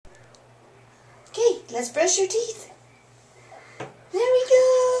Let's brush your teeth. There we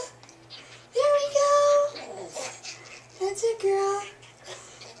go. There we go. That's it, girl.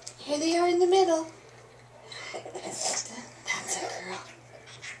 Here they are in the middle. That's it, girl.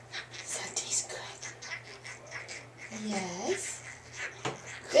 Does that taste good? Yes.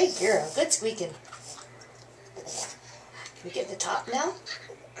 Good girl. Good squeaking. Can we get the top now?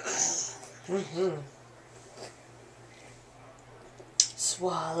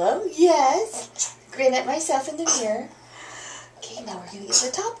 Swallow. Yes. Grin at myself in the mirror. Okay, now we're going to get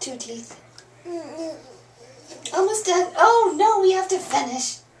the top two teeth. Almost done. Oh, no, we have to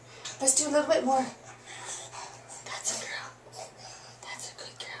finish. Let's do a little bit more. That's a girl. That's a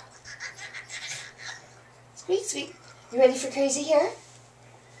good girl. Squeak, squeak. You ready for crazy hair?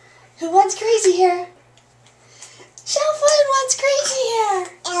 Who wants crazy hair? Shelfwood wants crazy hair.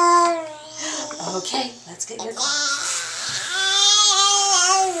 Okay, let's get your...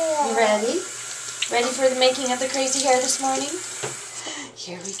 You ready? Ready for the making of the crazy hair this morning?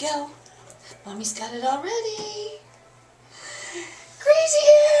 Here we go. Mommy's got it all ready. Crazy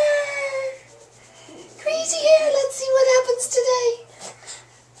hair! Crazy hair! Let's see what happens today.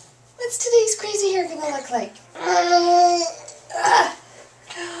 What's today's crazy hair gonna look like?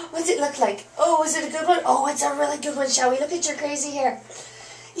 What's it look like? Oh, is it a good one? Oh, it's a really good one. Shall we look at your crazy hair?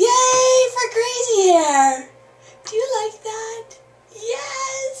 Yay for crazy hair! Do you like that?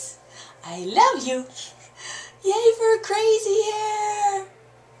 Yes! I love you. Yay for crazy hair!